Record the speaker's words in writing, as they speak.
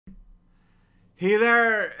Hey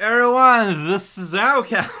there, everyone, this is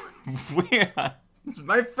Outcast. It's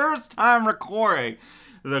my first time recording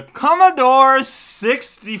the Commodore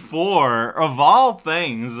 64, of all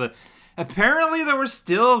things. Apparently there were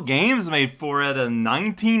still games made for it in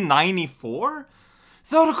 1994?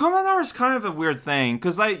 So the Commodore is kind of a weird thing,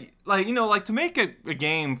 because to make a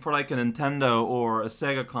game for like a Nintendo or a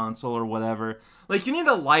Sega console or whatever, like you need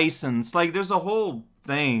a license, like there's a whole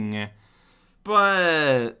thing.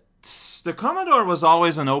 But the Commodore was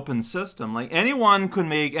always an open system. Like, anyone could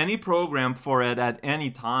make any program for it at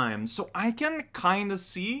any time. So I can kind of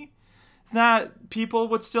see that people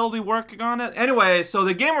would still be working on it. Anyway, so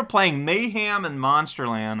the game we're playing, Mayhem and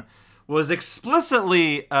Monsterland, was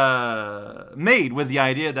explicitly made with the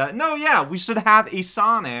idea that, no, yeah, we should have a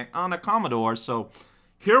Sonic on a Commodore. So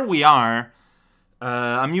here we are.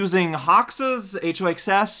 I'm using Hox's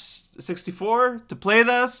HOXS 64 to play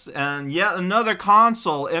this, and yet another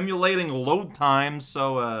console emulating load times,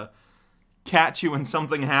 so catch you when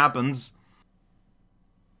something happens.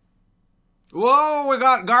 Whoa, we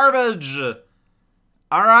got garbage!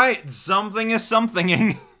 Alright, something is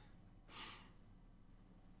somethinging.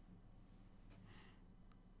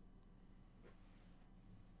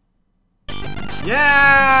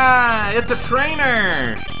 Yeah, it's a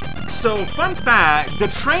trainer! So, fun fact, the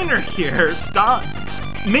trainer here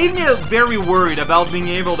made me very worried about being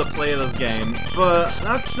able to play this game, but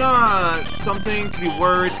that's not something to be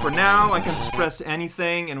worried for now. I can just press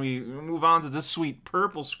anything and we move on to this sweet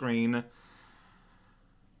purple screen,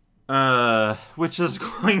 which is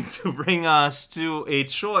going to bring us to a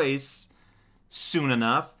choice soon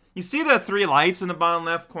enough. You see the three lights in the bottom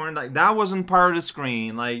left corner? Like, that wasn't part of the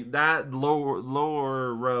screen. Like, that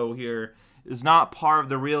lower row here is not part of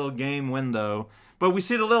the real game window. But we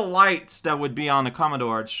see the little lights that would be on the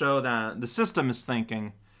Commodore to show that the system is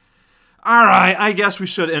thinking. Alright, I guess we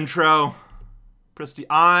should intro. Press the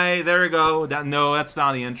I, there we go. No, that's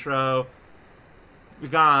not the intro. We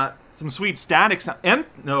got some sweet static sound.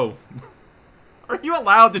 No. Are you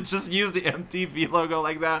allowed to just use the MTV logo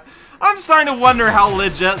like that? I'm starting to wonder how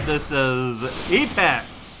legit this is.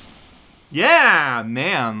 Apex. Yeah,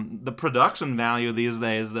 man. The production value these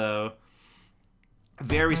days, though.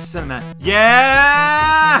 Very cinematic.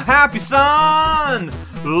 Yeah! Happy son!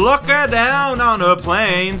 Looking down on the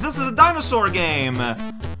plains. This is a dinosaur game.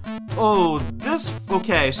 Oh, this...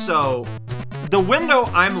 Okay, so... the window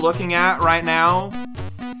I'm looking at right now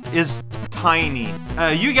is tiny.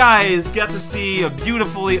 You guys get to see a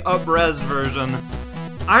beautifully up-res version.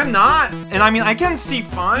 I'm not, and I mean, I can see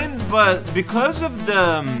fine, but because of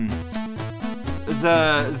the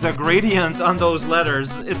gradient on those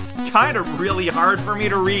letters, it's kind of really hard for me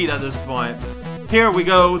to read at this point. Here we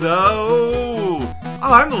go, though.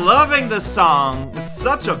 Oh, I'm loving this song. It's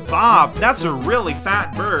such a bop. That's a really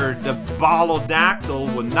fat bird. The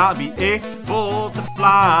Bolodactyl would not be able to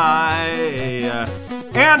fly.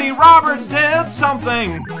 Andy Roberts did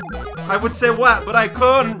something. I would say what, but I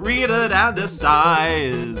couldn't read it at this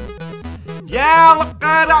size. Yeah, look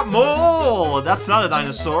at that mole! That's not a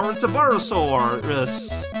dinosaur, it's a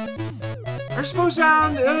Barosaurus. Are you supposed to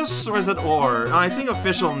sound is, or is it or? I think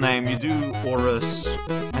official name, you do Orus,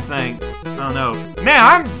 I think. I don't know.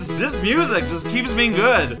 Man, this music just keeps being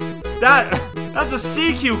good. That's a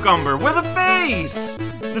sea cucumber with a face!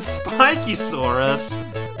 The Spikysaurus.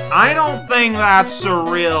 I don't think that's a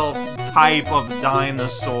real type of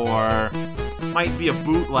dinosaur. Might be a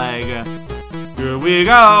bootleg. Here we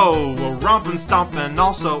go, we're romping, stomping,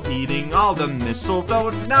 also eating all the mistletoe.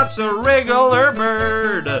 That's a regular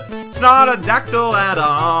bird. It's not a dactyl at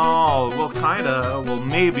all. Well, kinda, well,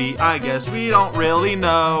 maybe, I guess, we don't really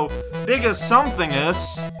know. Big as something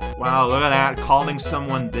is. Wow, look at that, calling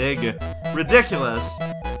someone big. Ridiculous.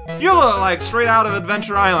 You look like straight out of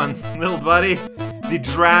Adventure Island, little buddy. The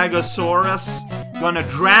Dragosaurus. Gonna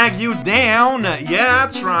drag you down. Yeah,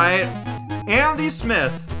 that's right. Andy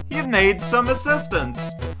Smith. He made some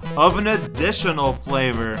assistance of an additional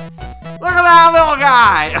flavor. Look at that little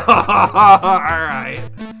guy! Alright.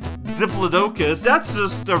 Diplodocus, that's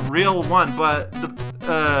just a real one, but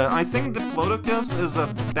I think Diplodocus is a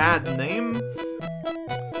bad name.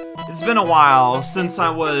 It's been a while since I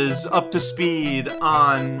was up to speed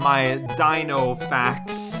on my dino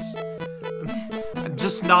facts. I'm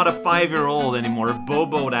just not a 5-year-old anymore.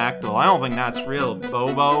 Bobodactyl. I don't think that's real.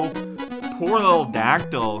 Bobo. Poor little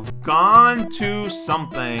dactyl. Gone to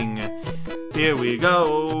something. Here we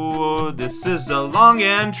go. This is a long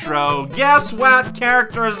intro. Guess what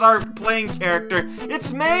characters are playing character?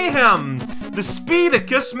 It's Mayhem, the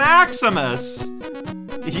Speedicus Maximus.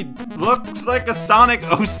 He looks like a Sonic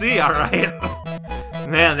OC, alright?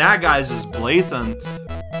 Man, that guy's just blatant.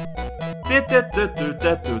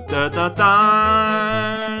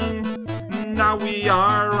 Now we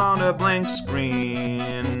are on a blank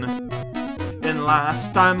screen. And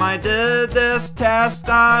last time I did this test,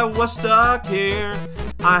 I was stuck here.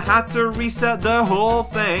 I had to reset the whole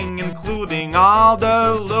thing, including all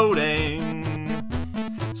the loading.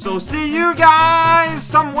 So see you guys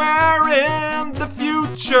somewhere in the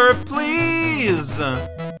future, please.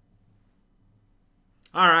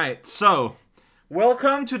 Alright, so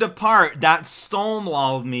welcome to the part that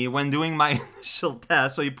stonewalled me when doing my initial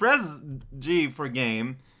test. So you press G for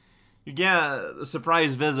game. You get a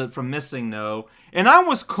surprise visit from Missing No. And I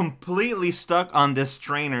was completely stuck on this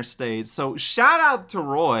trainer stage. So shout out to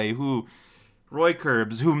Roy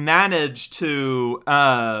Curbs, who managed to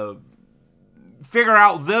figure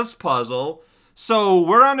out this puzzle. So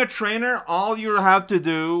we're on a trainer. All you have to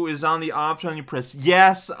do is on the option you press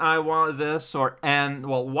yes, I want this, or N,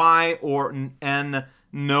 well, Y or N,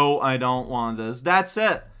 no, I don't want this. That's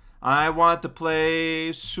it. I want to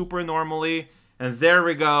play super normally. And there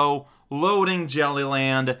we go, loading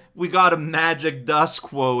Jellyland. We got a magic dust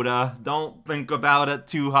quota. Don't think about it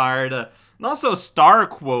too hard. And also star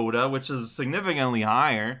quota, which is significantly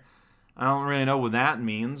higher. I don't really know what that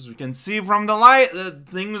means. We can see from the light that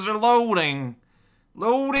things are loading.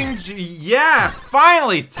 Loading, yeah,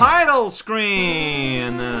 finally, title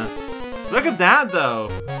screen. Look at that though.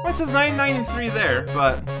 What's his 993 there?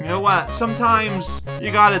 But you know what? Sometimes you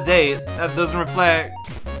got a date that doesn't reflect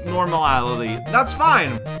normality. That's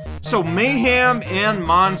fine. So Mayhem in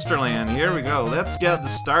Monsterland. Here we go. Let's get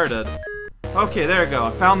this started. Okay, there we go.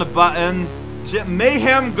 I found the button.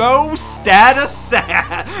 Mayhem go status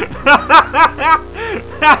set.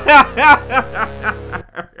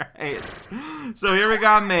 Right. So here we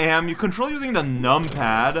got Mayhem. You control using the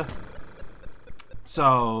numpad.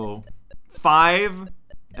 So 5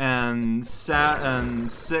 and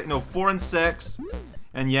 6, no, 4 and 6.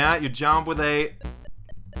 And yeah, you jump with 8.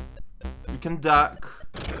 You can duck.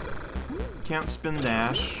 Can't spin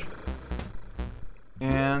dash.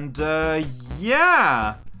 And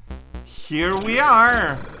yeah. Here we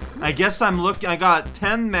are. I guess I'm looking. I got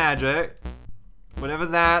 10 magic. Whatever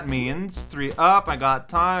that means. 3 up. I got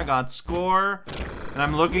time. I got score. And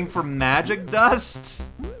I'm looking for magic dust.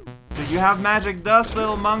 Did you have magic dust,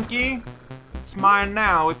 little monkey? It's mine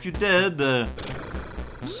now if you did.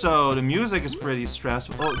 So the music is pretty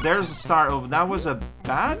stressful. Oh, there's a star. Oh, that was a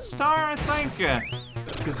bad star, I think.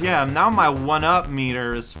 Because yeah, now my 1-up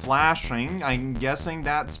meter is flashing. I'm guessing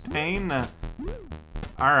that's pain.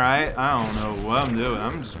 Alright, I don't know what I'm doing.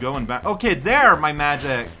 I'm just going back. Okay, there, my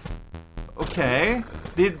magic. Okay.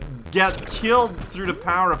 They get killed through the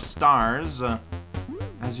power of stars.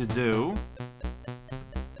 As you do.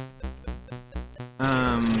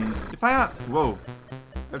 If I... Whoa.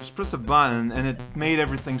 I just pressed a button and it made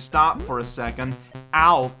everything stop for a second.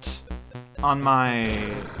 Alt on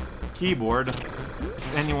my keyboard.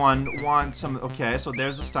 If anyone wants some... Okay, so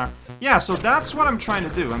there's a star. Yeah, so that's what I'm trying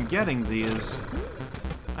to do. I'm getting these.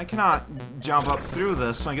 I cannot jump up through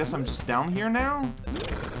this, so I guess I'm just down here now?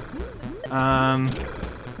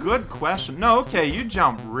 Good question. No, okay, you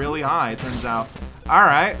jump really high, it turns out.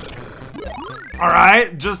 Alright.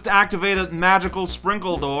 Alright, just activated magical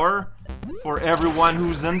sprinkle door for everyone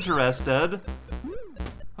who's interested.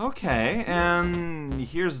 Okay, and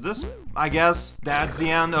here's this. I guess that's the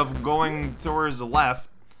end of going towards the left.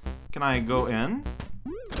 Can I go in?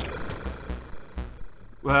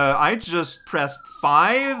 I just pressed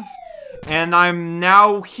 5, and I'm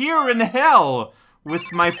now here in hell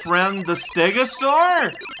with my friend the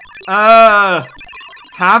Stegosaur?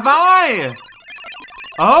 Have I?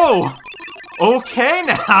 Oh, okay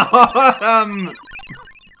now.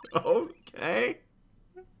 Okay.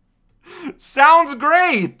 Sounds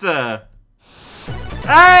great.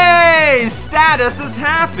 Hey, status is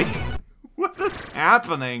happy. What is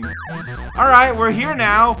happening? Alright, we're here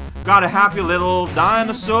now. Got a happy little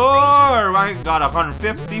dinosaur. I got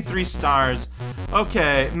 153 stars.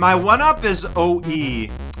 Okay, my 1-up is OE.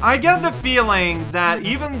 I get the feeling that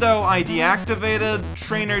even though I deactivated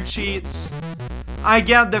trainer cheats, I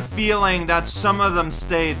get the feeling that some of them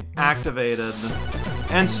stayed activated.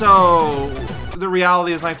 And so, the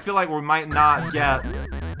reality is I feel like we might not get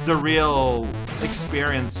the real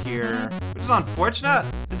experience here, which is unfortunate.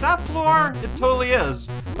 Is that floor? It totally is.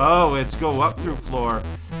 Oh, it's go up through floor.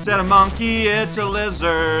 Instead of monkey, it's a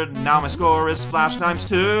lizard. Now my score is flash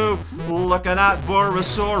 ×2. Looking at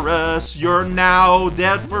Borosaurus. You're now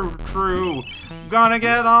dead for true. Gonna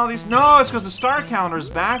get all these. No, it's because the star counter is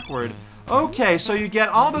backward. Okay, so you get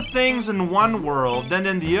all the things in one world, then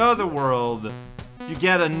in the other world, you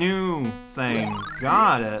get a new thing.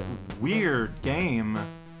 Got it. Weird game.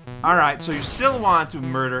 Alright, so you still want to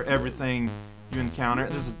murder everything you encounter.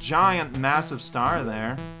 There's a giant, massive star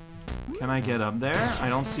there. Can I get up there? I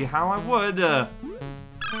don't see how I would.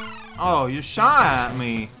 Oh, you shot at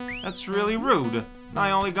me. That's really rude.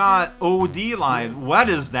 I only got OD life. What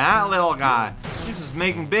is that, little guy? He's just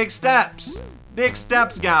making big steps. Big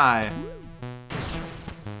steps, guy.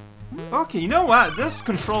 Okay, you know what? This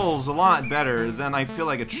controls a lot better than I feel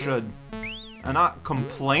like it should. I'm not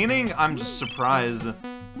complaining, I'm just surprised.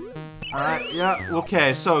 Alright, yeah,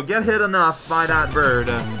 okay, so get hit enough by that bird.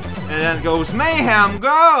 And then goes Mayhem,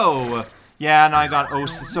 go! Yeah, and I got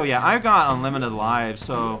so yeah, I got unlimited lives,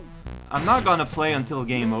 so I'm not gonna play until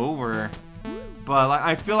game over. But like,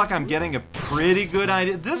 I feel like I'm getting a pretty good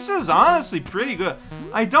idea. This is honestly pretty good.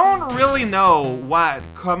 I don't really know what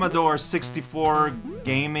Commodore 64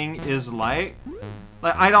 gaming is like.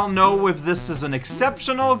 Like, I don't know if this is an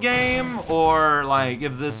exceptional game or like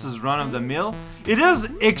if this is run-of-the-mill. It is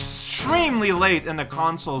extremely late in the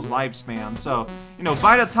console's lifespan, so you know,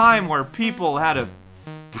 by the time where people had a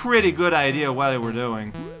pretty good idea what they were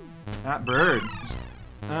doing. That bird.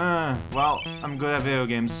 Well, I'm good at video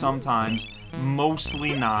games sometimes.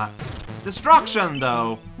 Mostly not. Destruction,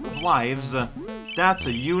 though, of lives. That's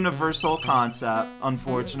a universal concept,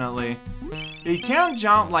 unfortunately. You can't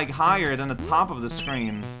jump, like, higher than the top of the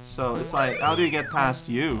screen. So, it's like, how do you get past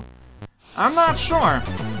you? I'm not sure.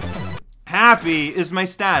 Happy is my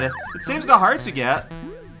status. It saves the hearts you get.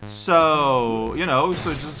 So, you know,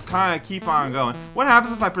 so just kind of keep on going. What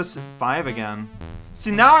happens if I press 5 again?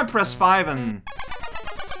 See, now I press 5 and...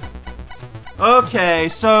 Okay,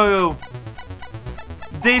 so...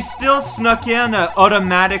 They still snuck in a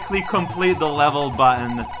automatically complete the level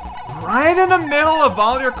button. Right in the middle of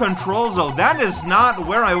all your controls, though. That is not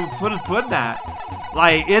where I would put that.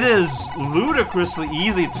 Like, it is ludicrously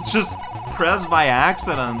easy to just press by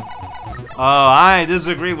accident. Oh, I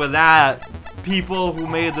disagree with that. People who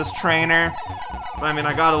made this trainer. But I mean,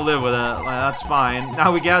 I gotta live with it. Like, that's fine.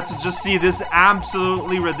 Now we get to just see this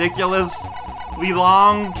absolutely ridiculously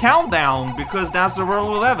long countdown, because that's the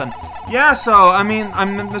world we live in. Yeah, so, I mean,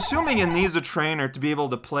 I'm assuming it needs a trainer to be able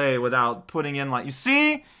to play without putting in, like, you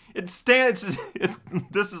see? This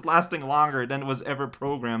is lasting longer than it was ever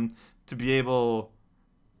programmed to be able...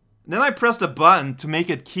 Then I pressed a button to make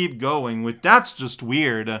it keep going, which that's just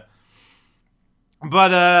weird.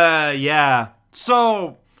 But, yeah.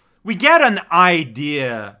 So, we get an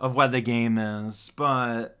idea of what the game is,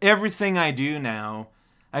 but everything I do now,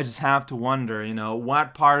 I just have to wonder, you know,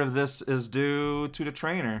 what part of this is due to the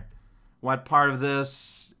trainer? What part of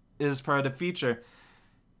this is part of the feature?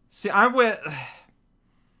 See, I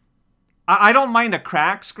don't mind a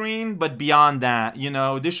crack screen, but beyond that, you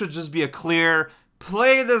know, this should just be a clear,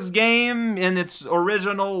 play this game in its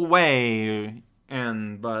original way.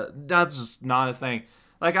 But that's just not a thing.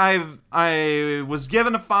 Like, I was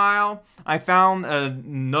given a file, I found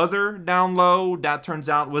another download that turns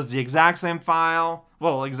out was the exact same file.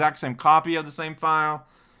 Well, exact same copy of the same file.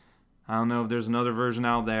 I don't know if there's another version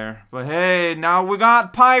out there. But hey, now we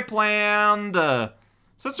got Pipeland!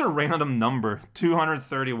 Such a random number.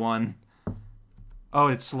 231. Oh,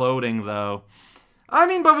 it's loading, though. I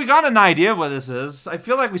mean, but we got an idea what this is. I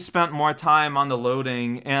feel like we spent more time on the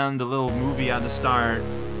loading and the little movie at the start.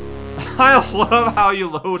 I love how you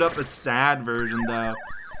load up a sad version, though.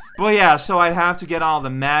 But yeah, so I'd have to get all the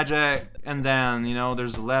magic, and then, you know,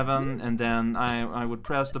 there's 11, and then I would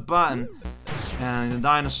press the button. And the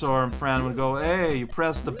dinosaur friend would go, hey, you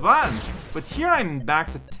pressed the button. But here I'm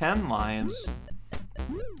back to 10 lives.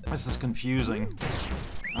 This is confusing.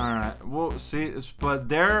 Alright, well, see, but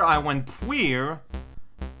there I went queer.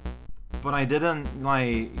 But I didn't,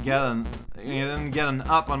 like, get an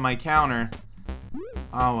up on my counter.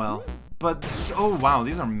 Oh, well. But, oh, wow,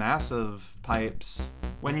 these are massive pipes.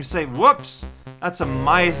 When you say, whoops, that's a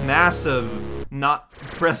massive not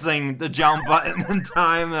pressing the jump button in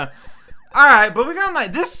time. Alright, but we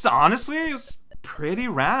got this honestly is pretty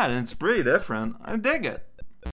rad and it's pretty different. I dig it.